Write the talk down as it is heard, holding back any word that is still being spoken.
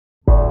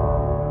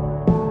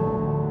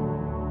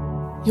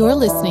You're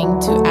listening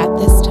to At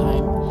This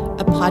Time,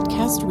 a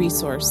podcast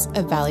resource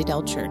of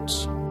Valleydale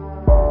Church.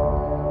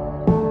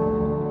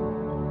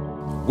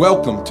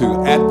 Welcome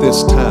to At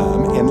This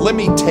Time, and let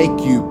me take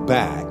you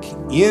back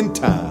in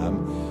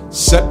time,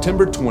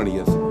 September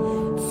 20th,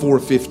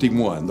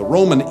 451. The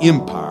Roman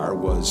Empire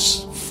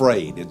was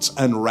frayed. It's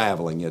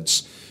unraveling.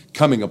 It's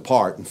coming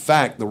apart. In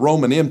fact, the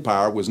Roman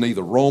Empire was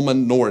neither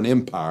Roman nor an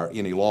empire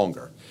any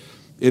longer.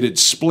 It had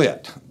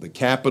split. The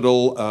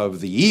capital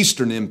of the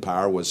Eastern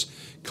Empire was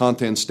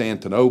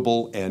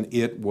Constantinople, and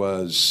it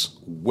was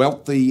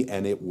wealthy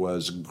and it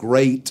was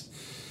great.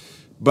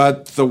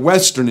 But the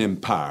Western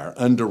Empire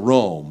under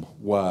Rome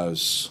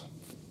was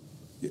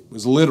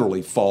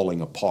literally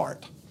falling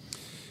apart.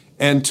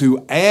 And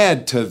to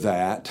add to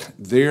that,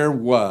 there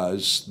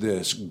was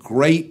this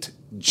great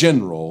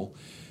general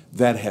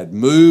that had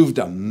moved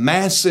a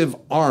massive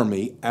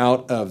army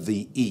out of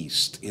the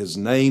east. His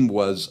name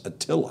was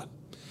Attila,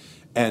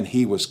 and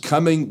he was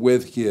coming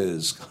with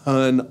his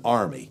Hun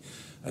army.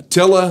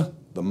 Attila,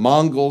 the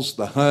Mongols,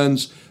 the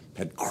Huns,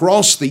 had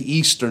crossed the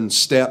eastern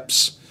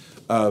steppes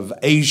of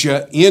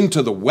Asia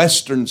into the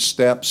western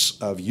steppes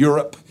of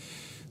Europe.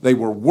 They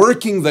were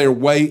working their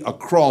way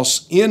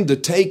across in to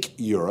take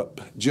Europe,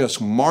 just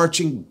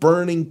marching,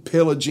 burning,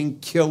 pillaging,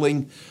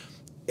 killing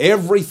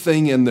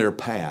everything in their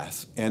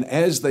path. And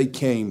as they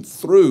came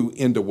through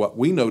into what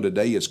we know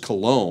today as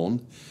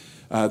Cologne,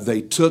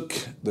 they took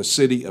the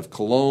city of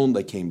Cologne,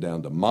 they came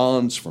down to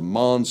Mons, from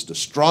Mons to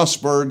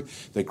Strasbourg,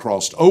 they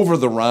crossed over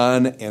the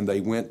Rhine, and they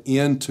went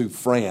into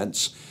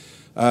France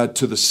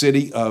to the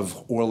city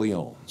of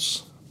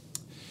Orleans.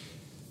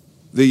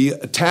 The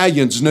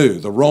Italians knew,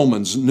 the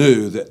Romans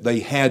knew that they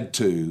had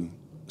to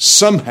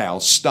somehow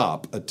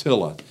stop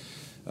Attila,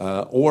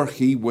 or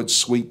he would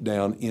sweep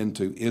down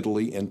into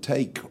Italy and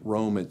take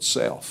Rome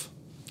itself.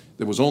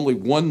 There was only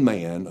one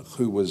man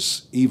who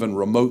was even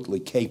remotely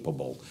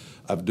capable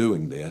of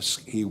doing this.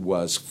 He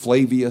was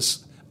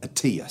Flavius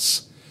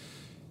Attius.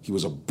 He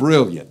was a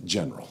brilliant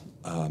general,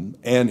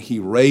 and he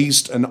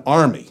raised an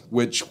army,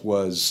 which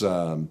was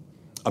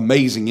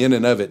amazing in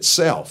and of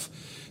itself,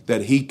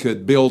 that he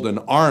could build an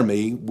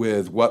army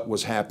with what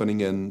was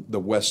happening in the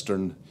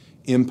Western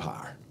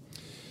Empire.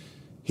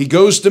 He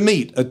goes to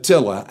meet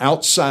Attila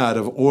outside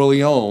of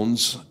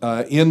Orleans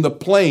in the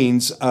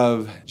plains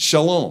of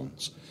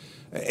Chalons.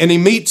 And he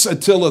meets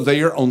Attila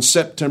there on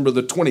September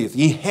the 20th.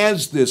 He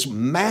has this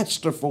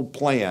masterful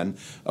plan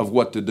of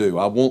what to do.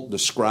 I won't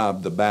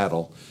describe the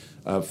battle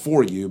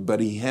for you,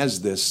 but he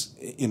has this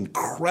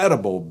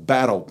incredible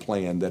battle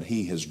plan that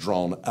he has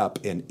drawn up,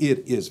 and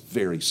it is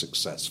very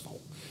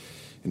successful.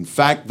 In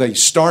fact, they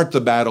start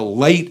the battle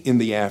late in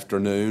the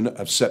afternoon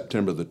of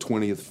September the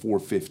 20th,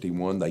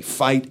 451. They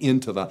fight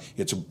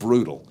it's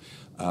brutal.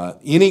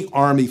 Any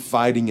army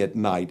fighting at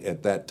night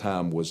at that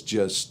time was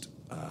just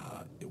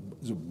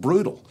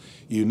brutal.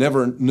 You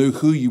never knew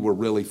who you were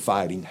really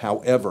fighting.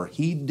 However,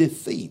 he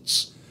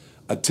defeats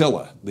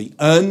Attila, the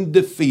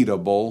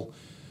undefeatable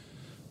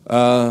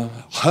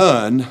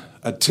Hun.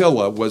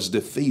 Attila was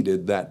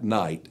defeated that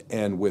night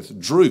and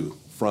withdrew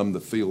from the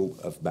field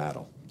of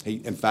battle.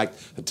 In fact,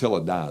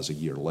 Attila dies a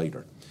year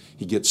later.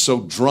 He gets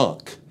so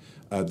drunk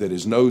that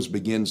his nose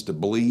begins to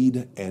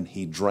bleed and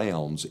he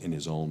drowns in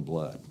his own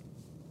blood.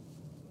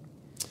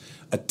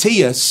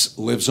 Attius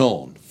lives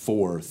on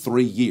for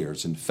 3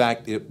 years. In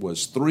fact, it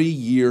was 3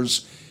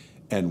 years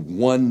and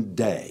 1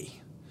 day.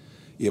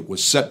 It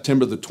was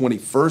September the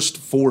 21st,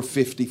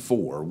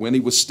 454, when he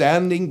was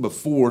standing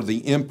before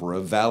the emperor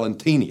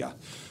Valentina,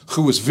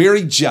 who was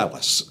very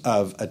jealous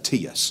of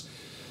Attius.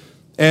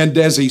 And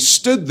as he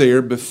stood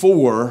there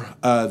before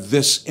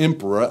this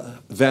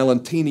emperor,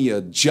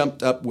 Valentina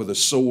jumped up with a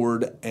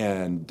sword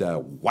and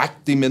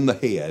whacked him in the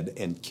head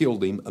and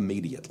killed him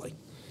immediately.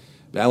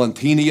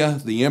 Valentina,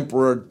 the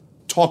emperor,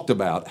 talked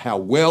about how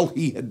well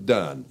he had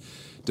done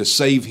to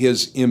save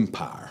his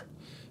empire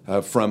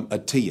from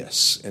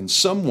Attius. And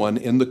someone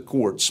in the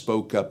court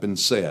spoke up and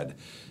said,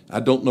 "I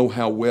don't know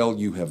how well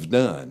you have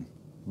done,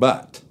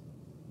 but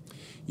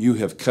you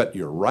have cut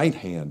your right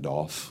hand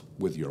off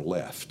with your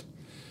left."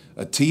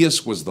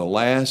 Attius was the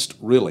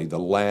last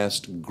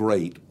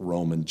great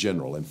Roman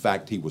general. In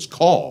fact, he was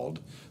called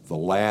the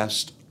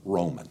last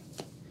Roman.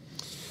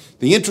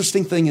 The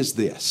interesting thing is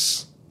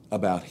this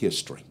about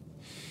history,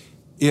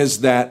 is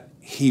that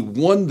he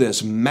won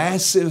this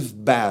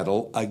massive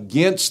battle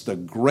against the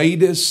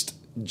greatest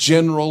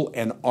general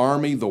and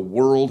army the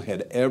world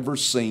had ever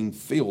seen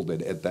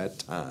fielded at that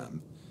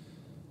time.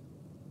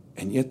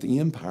 And yet the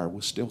empire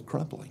was still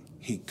crumbling.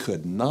 He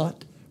could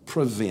not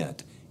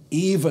prevent,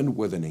 even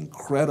with an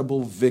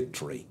incredible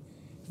victory,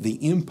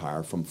 the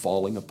empire from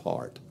falling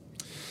apart.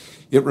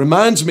 It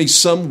reminds me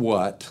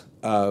somewhat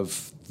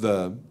of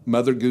the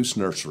Mother Goose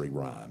nursery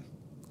rhyme,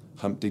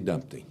 Humpty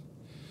Dumpty,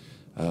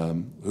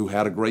 who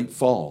had a great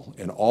fall,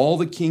 and all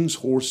the king's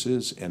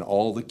horses and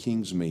all the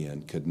king's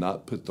men could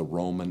not put the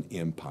Roman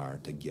Empire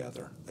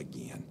together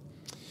again.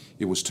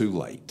 It was too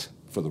late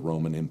for the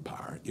Roman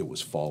Empire. It was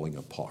falling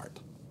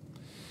apart.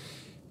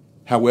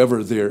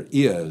 However, there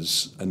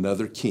is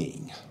another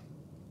king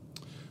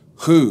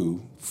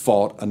who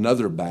fought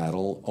another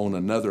battle on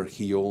another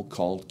hill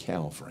called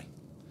Calvary,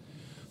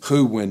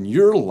 who, when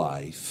your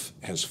life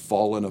has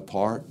fallen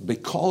apart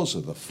because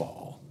of the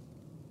fall,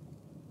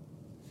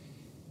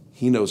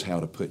 He knows how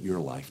to put your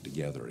life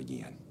together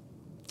again.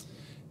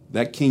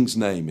 That King's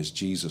name is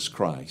Jesus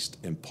Christ,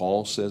 and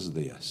Paul says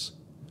this,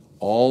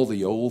 all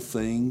the old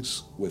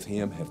things with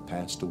Him have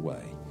passed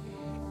away,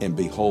 and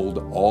behold,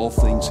 all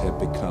things have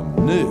become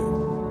new,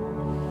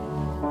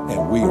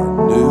 and we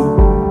are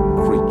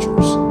new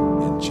creatures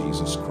in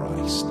Jesus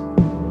Christ.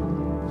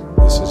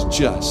 This is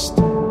just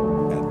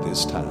at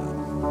this time.